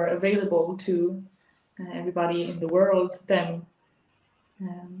are more available to everybody in the world, then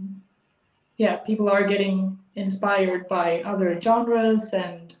people are getting inspired by other genres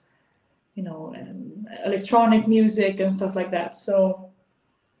and electronic music and stuff like that. So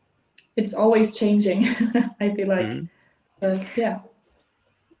it's always changing. I feel like,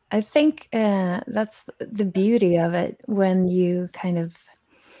 I think that's the beauty of it, when you kind of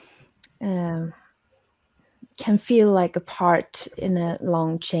can feel like a part in a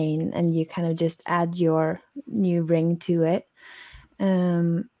long chain, and you kind of just add your new ring to it.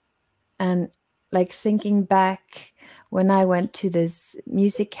 And like thinking back, when I went to this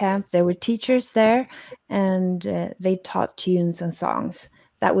music camp, there were teachers there, and they taught tunes and songs.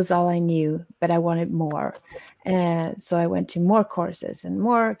 That was all I knew, but I wanted more. So I went to more courses and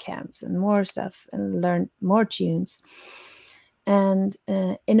more camps and more stuff and learned more tunes. And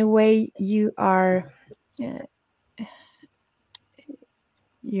in a way, you're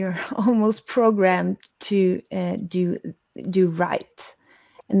almost programmed to do right.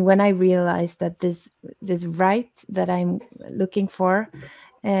 And when I realized that this right that I'm looking for,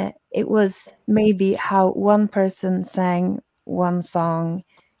 it was maybe how one person sang one song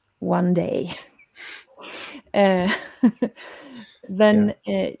one day. Then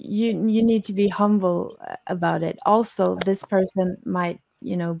you need to be humble about it. Also, this person might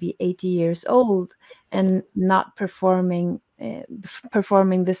be 80 years old and not performing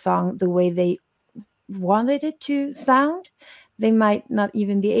the song the way they wanted it to sound. They might not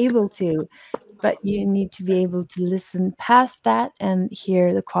even be able to, but you need to be able to listen past that and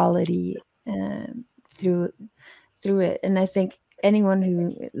hear the quality through it. And I think anyone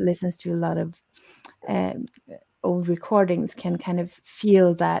who listens to a lot of old recordings can kind of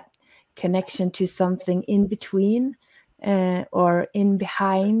feel that connection to something in between or in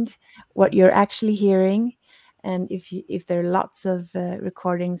behind what you're actually hearing. And if there are lots of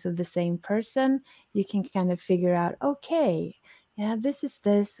recordings of the same person, you can kind of figure out, okay, yeah, this is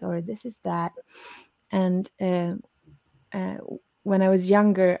this or this is that. And when I was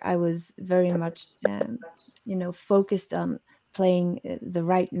younger, I was very much focused on playing the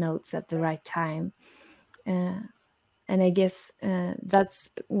right notes at the right time. And I guess that's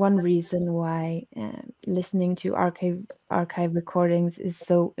one reason why listening to archive recordings is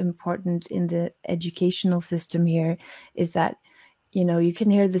so important in the educational system here, is that you can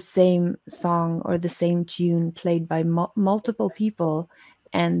hear the same song or the same tune played by multiple people,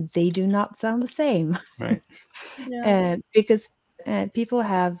 and they do not sound the same. Right. Because people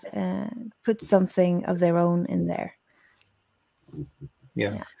have put something of their own in there.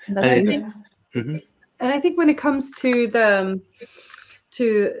 Yeah. And that's And really- And I think when it comes to the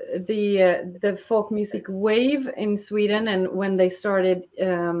folk music wave in Sweden, and when they started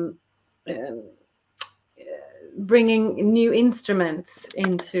bringing new instruments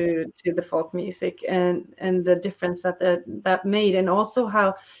into the folk music, and the difference that made, and also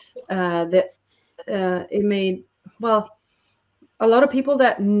how it made, well, a lot of people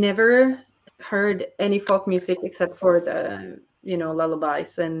that never heard any folk music except for the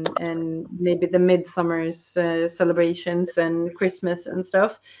lullabies and maybe the midsummer's celebrations and Christmas and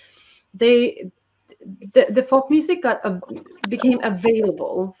stuff, the folk music became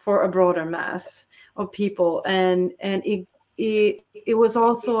available for a broader mass of people, and it was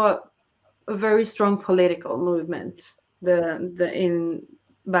also a very strong political movement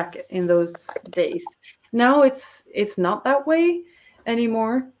back in those days. Now it's not that way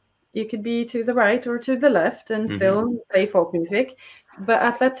anymore. You could be to the right or to the left and still play folk music, but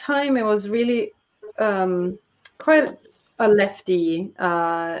at that time it was really quite a lefty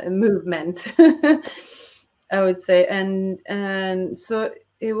movement, I would say, and so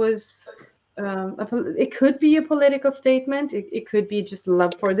it was. It could be a political statement. It could be just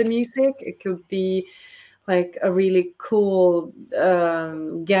love for the music. It could be like a really cool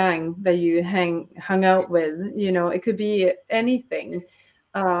gang that you hung out with. It could be anything.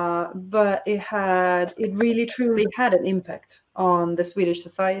 But it really truly had an impact on the Swedish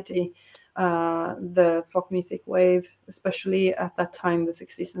society, the folk music wave, especially at that time, the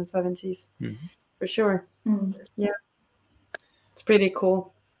 60s and 70s, for sure. Yeah, it's pretty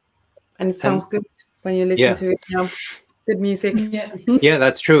cool. And it sounds good when you listen to it. Good music. Yeah,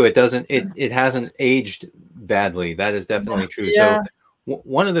 that's true. It hasn't aged badly. That is definitely true. Yeah. So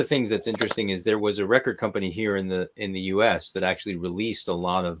one of the things that's interesting is there was a record company here in the US that actually released a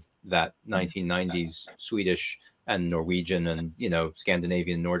lot of that 1990s Swedish and Norwegian and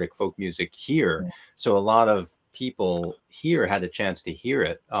Scandinavian Nordic folk music here. So a lot of people here had a chance to hear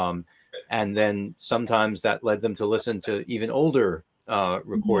it. And then sometimes that led them to listen to even older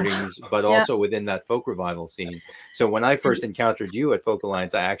recordings, but also within that folk revival scene. So when I first encountered you at Folk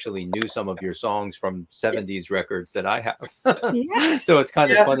Alliance, I actually knew some of your songs from 70s records that I have. So it's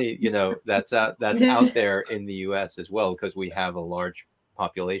kind of funny, that's out there in the US as well, because we have a large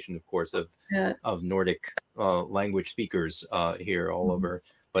population, of course, of Nordic language speakers here all over,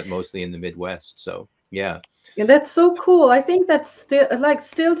 but mostly in the Midwest. So yeah. And that's so cool. I think that's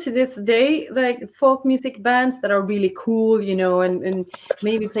still to this day, like folk music bands that are really cool, and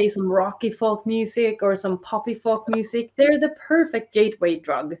maybe play some rocky folk music or some poppy folk music. They're the perfect gateway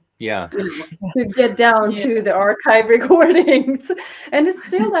drug. Yeah. To get down to the archive recordings. And it's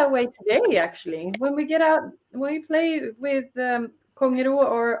still that way today, actually. When we get out, when we play with Kongero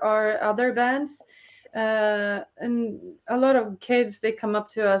or other bands, and a lot of kids, they come up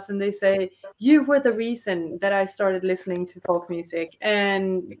to us and they say, you were the reason that I started listening to folk music,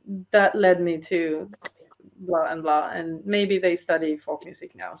 and that led me to blah and blah, and maybe they study folk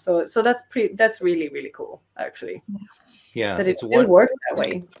music now. So that's really, really cool, actually. Yeah, that it still works that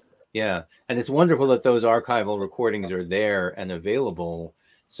way. Yeah, and it's wonderful that those archival recordings are there and available,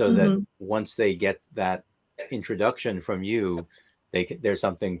 so that once they get that introduction from you, there's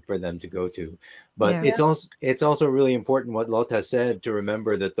something for them to go to. But it's also really important what Lotta said, to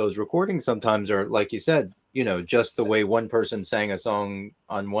remember that those recordings sometimes are, like you said, just the way one person sang a song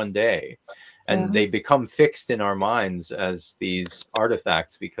on one day, and they become fixed in our minds as these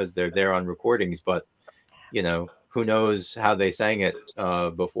artifacts because they're there on recordings. But who knows how they sang it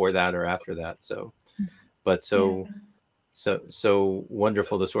before that or after that. So so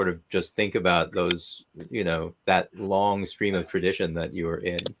wonderful to sort of just think about those, that long stream of tradition that you are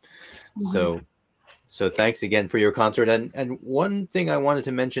in. So thanks again for your concert. And one thing I wanted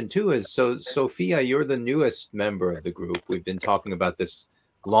to mention too is, so Sofia, you're the newest member of the group. We've been talking about this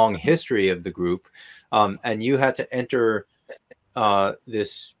long history of the group, and you had to enter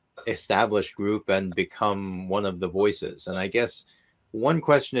this established group and become one of the voices. And I guess one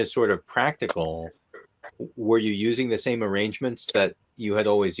question is sort of practical. Were you using the same arrangements that you had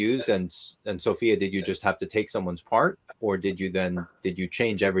always used? And Sofia, did you just have to take someone's part, or did you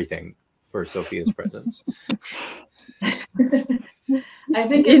change everything for Sofia's presence? I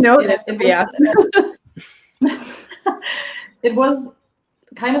think it was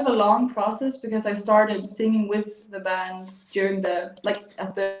kind of a long process, because I started singing with the band during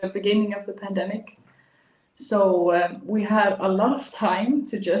at the beginning of the pandemic. So we had a lot of time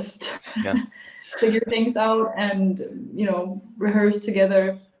to just figure things out and, rehearse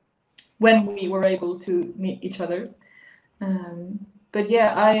together when we were able to meet each other. but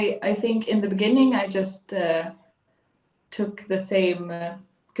yeah, I think in the beginning I just took the same,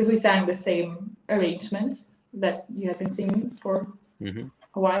 because we sang the same arrangements that you had been singing for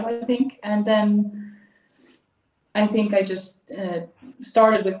a while, I think. And then I think I just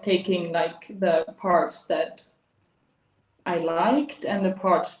started with taking like the parts that I liked and the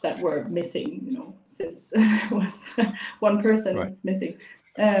parts that were missing, you know, since there was one person missing.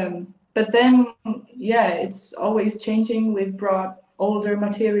 But then, yeah, it's always changing. We've brought older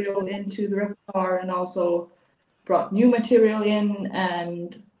material into the repertoire and also brought new material in,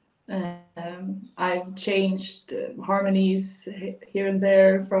 and I've changed harmonies here and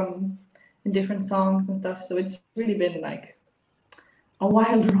there from in different songs and stuff. So it's really been like a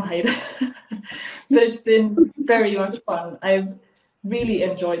wild ride, but it's been very much fun. I've really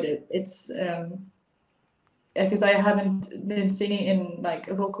enjoyed it. It's because I haven't been singing in like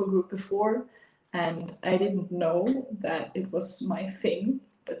a vocal group before, and I didn't know that it was my thing,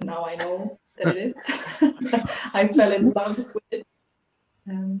 but now I know that it is. I fell in love with it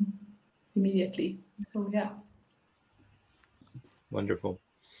immediately. So yeah. Wonderful.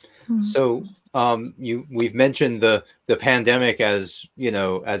 So we've mentioned the pandemic as, you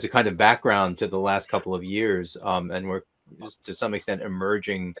know, as a kind of background to the last couple of years, and we're to some extent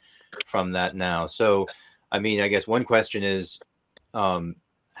emerging from that now. So, I mean, I guess one question is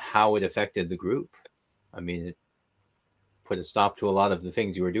how it affected the group. I mean, it put a stop to a lot of the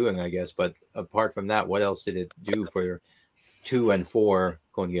things you were doing, I guess. But apart from that, what else did it do for your 2 and 4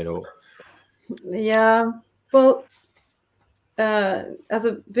 Kongero? Yeah, well, as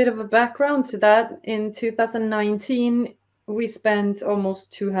a bit of a background to that, in 2019 we spent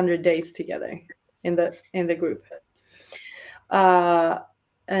almost 200 days together in the group,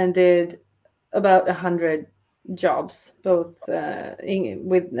 and did about 100 jobs, both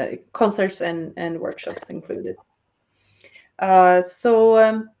with concerts and workshops included.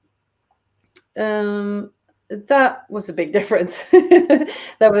 So that was a big difference.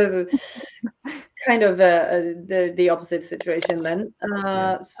 That was kind of the opposite situation then.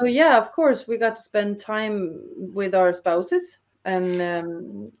 So yeah, of course, we got to spend time with our spouses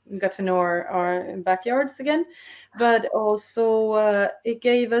and got to know our backyards again, but also it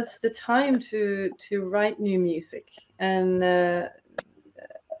gave us the time to write new music. And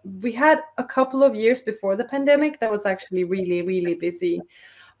we had a couple of years before the pandemic that was actually really, really busy.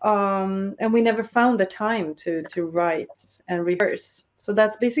 And we never found the time to write and rehearse. So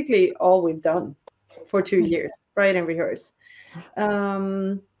that's basically all we've done for 2 years, write and rehearse.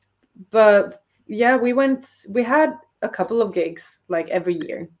 But yeah, we had a couple of gigs like every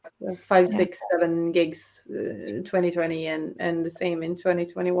year, 5, 6, 7 gigs, 2020, and the same in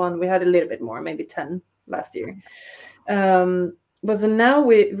 2021. We had a little bit more, maybe 10 last year. But so now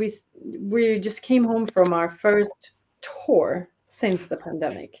we just came home from our first tour since the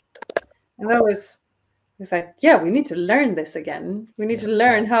pandemic, and that was, it's like, yeah, we need to learn this again. We need to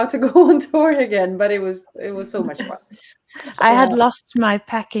learn how to go on tour again. But it was so much fun. I had lost my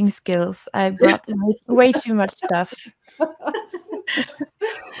packing skills. I brought way too much stuff.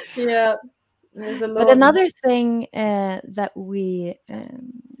 Yeah, there's a lot. But another thing that we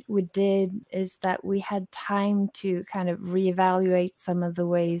did is that we had time to kind of reevaluate some of the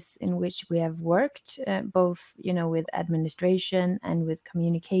ways in which we have worked, both, you know, with administration and with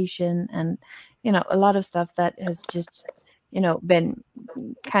communication, and, you know, a lot of stuff that has just, you know, been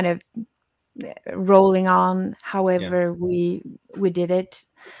kind of rolling on however we did it.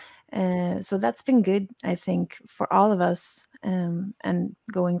 So that's been good, I think, for all of us, and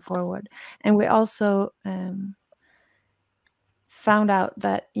going forward. And we also found out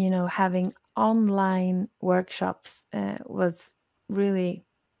that, you know, having online workshops was really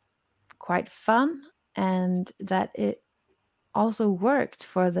quite fun, and that it also worked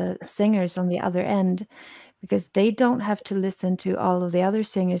for the singers on the other end, because they don't have to listen to all of the other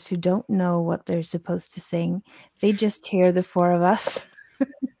singers who don't know what they're supposed to sing. They just hear the 4 of us.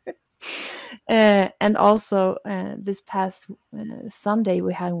 And also this past Sunday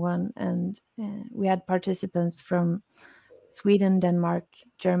we had one, and we had participants from Sweden, Denmark,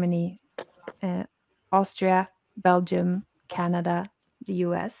 Germany, Austria, Belgium, Canada, the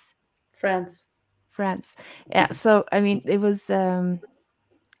US, France. Yeah, so I mean, it was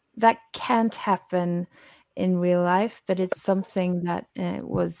that can't happen in real life, but it's something that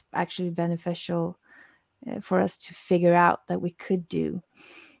was actually beneficial for us to figure out that we could do.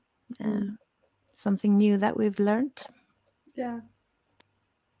 Something new that we've learned. Yeah,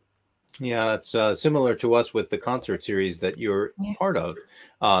 that's similar to us with the concert series that you're part of,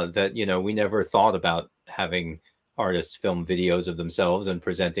 that, you know, we never thought about having artists film videos of themselves and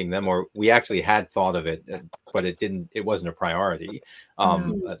presenting them, or we actually had thought of it, but it wasn't a priority,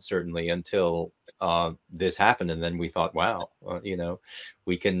 certainly until this happened. And then we thought, wow, you know,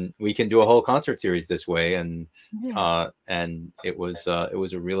 we can do a whole concert series this way. And it was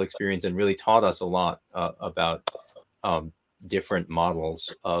a real experience and really taught us a lot about different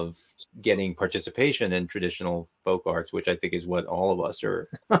models of getting participation in traditional folk arts, which I think is what all of us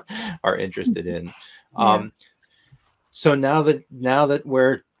are interested in. So now that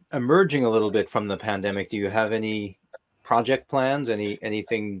we're emerging a little bit from the pandemic, do you have any project plans,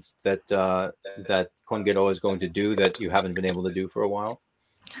 anything that Kongero is going to do that you haven't been able to do for a while?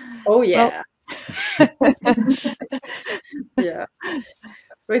 Oh yeah. Yeah.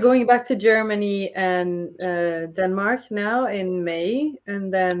 We're going back to Germany and Denmark now in May,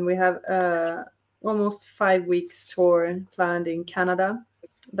 and then we have almost 5 weeks tour planned in Canada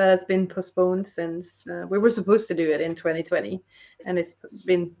that has been postponed since we were supposed to do it in 2020, and it's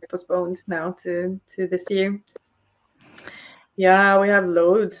been postponed now to this year. Yeah, we have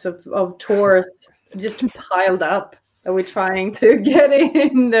loads of tours just piled up that we're trying to get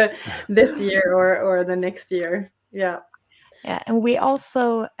in this year or the next year. Yeah. Yeah, and we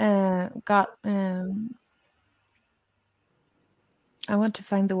also got. I want to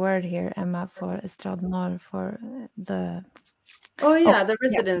find the word here, Emma, for Estrad Nord, for the. Oh yeah, the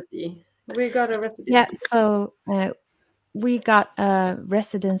residency. Yeah. We got a residency. Yeah, so we got a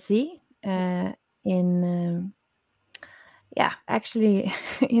residency in. Actually,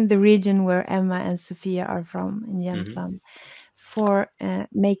 in the region where Emma and Sofia are from, in Jämtland, for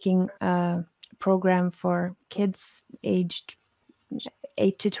making a program for kids aged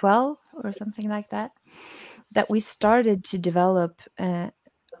 8 to 12 or something like that we started to develop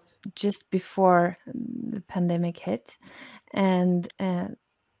just before the pandemic hit. And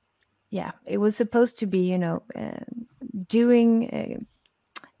it was supposed to be, you know,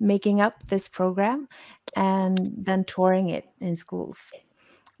 making up this program and then touring it in schools,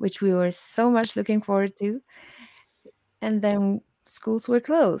 which we were so much looking forward to. And then schools were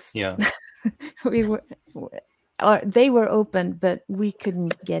closed. Yeah. They were open, but we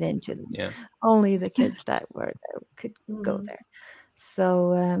couldn't get into them. Yeah. Only the kids that were there could go there.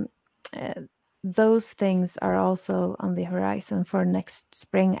 So those things are also on the horizon for next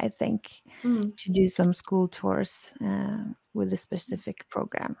spring, I think, to do some school tours with a specific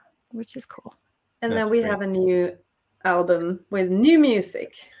program, which is cool. And then we have a new album with new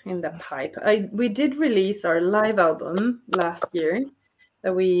music in the pipe. We did release our live album last year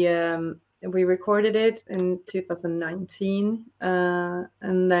that we recorded it in 2019,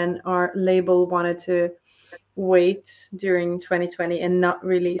 and then our label wanted to wait during 2020 and not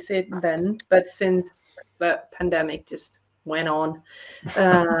release it then. But since the pandemic just went on,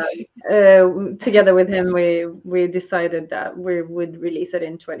 together with him, we decided that we would release it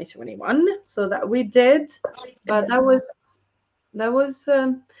in 2021. So that we did, but that was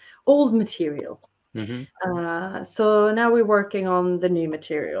old material. So now we're working on the new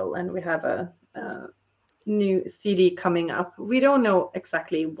material, and we have a new CD coming up. We don't know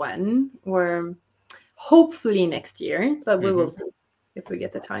exactly when, or hopefully next year, but we will see if we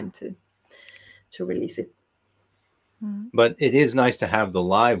get the time to release it. But it is nice to have the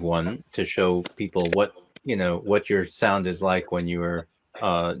live one to show people what your sound is like when you are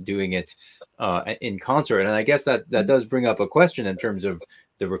doing it in concert. And I guess that does bring up a question in terms of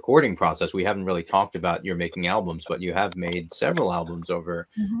the recording process. We haven't really talked about your making albums, but you have made several albums over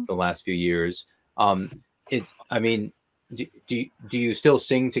the last few years. Do you still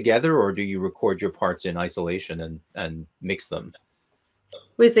sing together, or do you record your parts in isolation and mix them?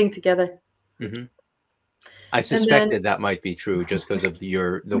 We sing together. I suspected that might be true just because of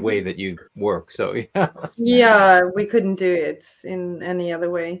the way that you work. So yeah, we couldn't do it in any other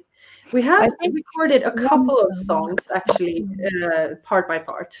way. We have recorded a couple of songs actually, part by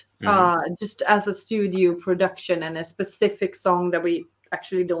part, just as a studio production, and a specific song that we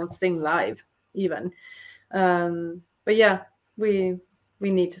actually don't sing live even. But yeah, we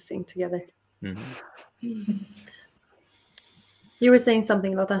need to sing together. You were saying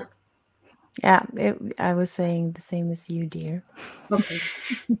something, Lotta? Yeah, I was saying the same as you, dear. Okay.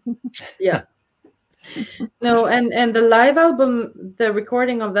 Yeah. No, and the live album, the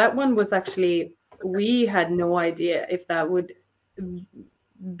recording of that one was actually, we had no idea if that would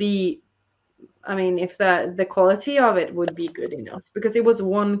be, I mean, if the quality of it would be good enough, because it was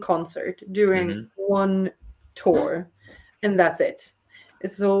one concert during one tour, and that's it.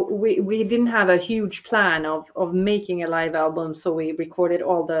 So we didn't have a huge plan of making a live album, so we recorded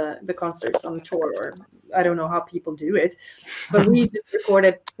all the concerts on tour, or I don't know how people do it, but we just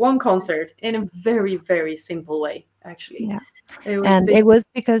recorded one concert in a very, very simple way. actually. Yeah. It It was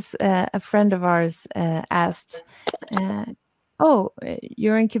because a friend of ours asked, "Oh,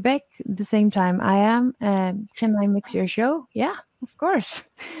 you're in Quebec the same time I am. Can I mix your show?" Yeah, of course.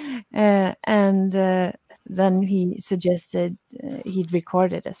 Then he suggested he'd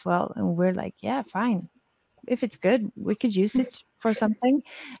record it as well, and we're like, "Yeah, fine. If it's good, we could use it for something."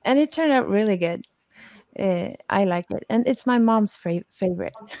 And it turned out really good. I like it, and it's my mom's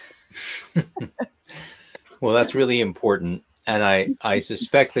favorite. Well, that's really important. And I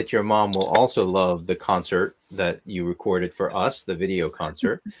suspect that your mom will also love the concert that you recorded for us, the video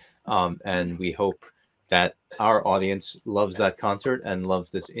concert. And we hope that our audience loves that concert and loves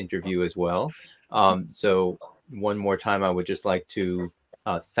this interview as well. So one more time, I would just like to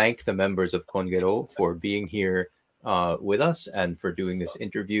thank the members of Kongero for being here with us and for doing this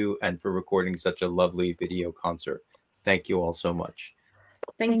interview and for recording such a lovely video concert. Thank you all so much.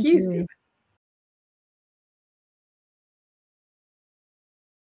 Thank you, Steve.